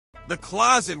The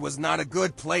closet was not a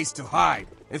good place to hide.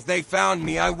 If they found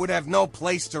me, I would have no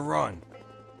place to run.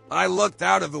 I looked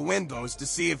out of the windows to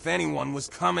see if anyone was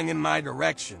coming in my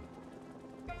direction.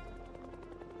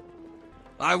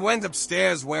 I went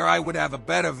upstairs where I would have a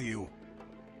better view.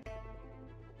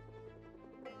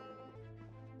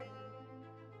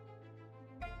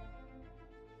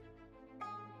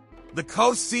 The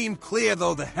coast seemed clear,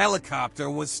 though the helicopter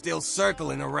was still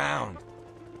circling around.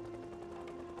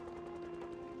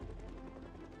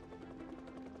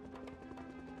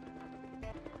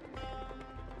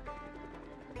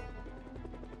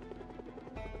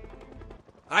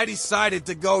 I decided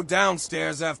to go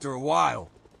downstairs after a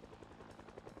while.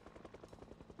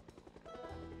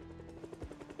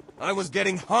 I was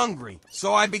getting hungry,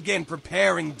 so I began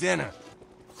preparing dinner.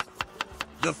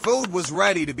 The food was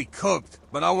ready to be cooked,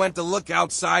 but I went to look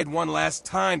outside one last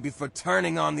time before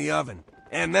turning on the oven.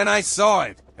 And then I saw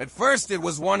it. At first it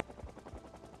was one,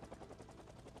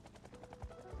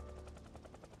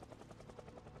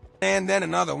 and then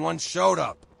another one showed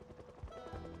up.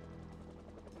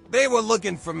 They were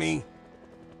looking for me.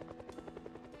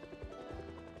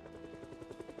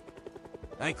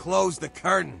 I closed the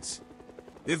curtains.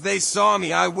 If they saw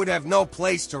me, I would have no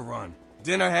place to run.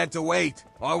 Dinner had to wait,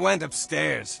 or I went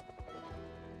upstairs.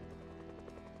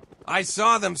 I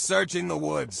saw them searching the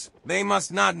woods. They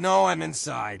must not know I'm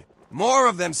inside. More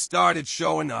of them started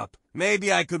showing up.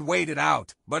 Maybe I could wait it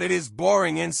out, but it is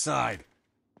boring inside.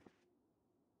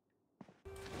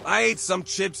 I ate some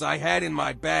chips I had in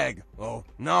my bag. Oh,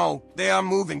 no, they are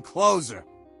moving closer.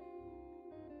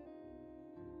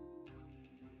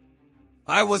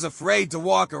 I was afraid to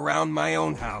walk around my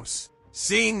own house.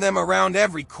 Seeing them around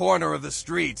every corner of the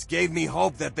streets gave me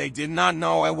hope that they did not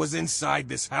know I was inside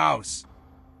this house.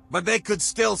 But they could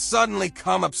still suddenly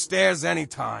come upstairs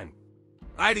anytime.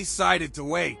 I decided to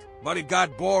wait, but it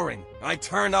got boring. I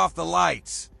turned off the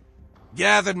lights,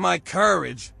 gathered my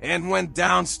courage, and went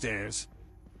downstairs.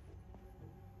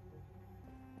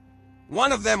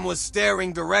 One of them was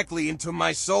staring directly into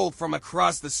my soul from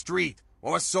across the street,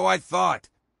 or so I thought.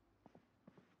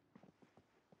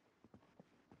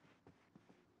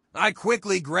 I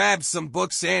quickly grabbed some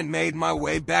books and made my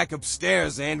way back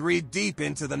upstairs and read deep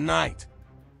into the night.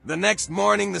 The next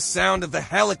morning, the sound of the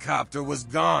helicopter was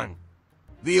gone.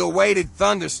 The awaited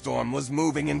thunderstorm was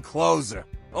moving in closer.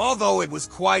 Although it was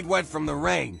quite wet from the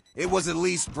rain, it was at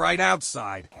least bright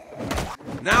outside.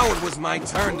 Now it was my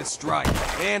turn to strike,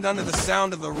 and under the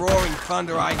sound of the roaring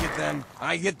thunder I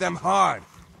hit them hard.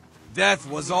 Death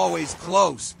was always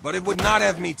close, but it would not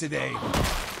have me today.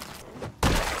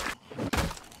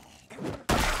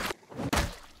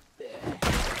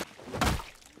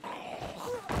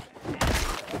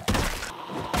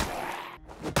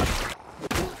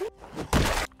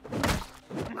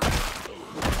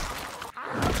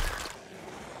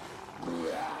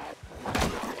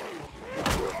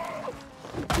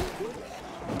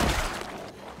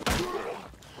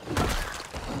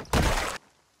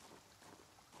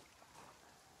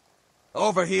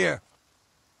 Over here.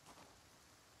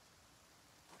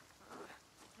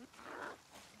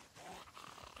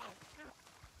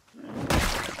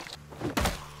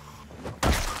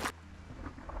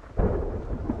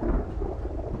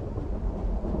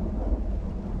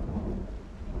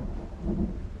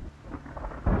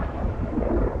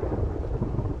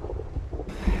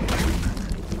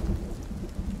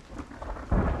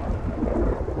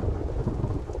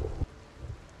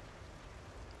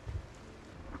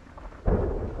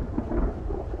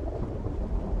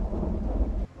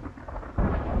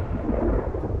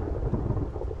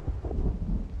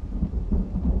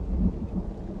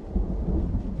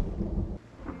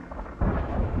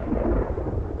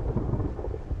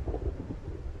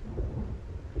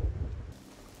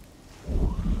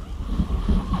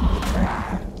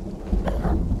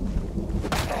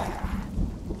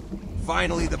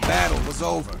 Finally, the battle was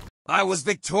over. I was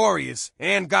victorious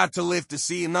and got to live to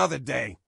see another day.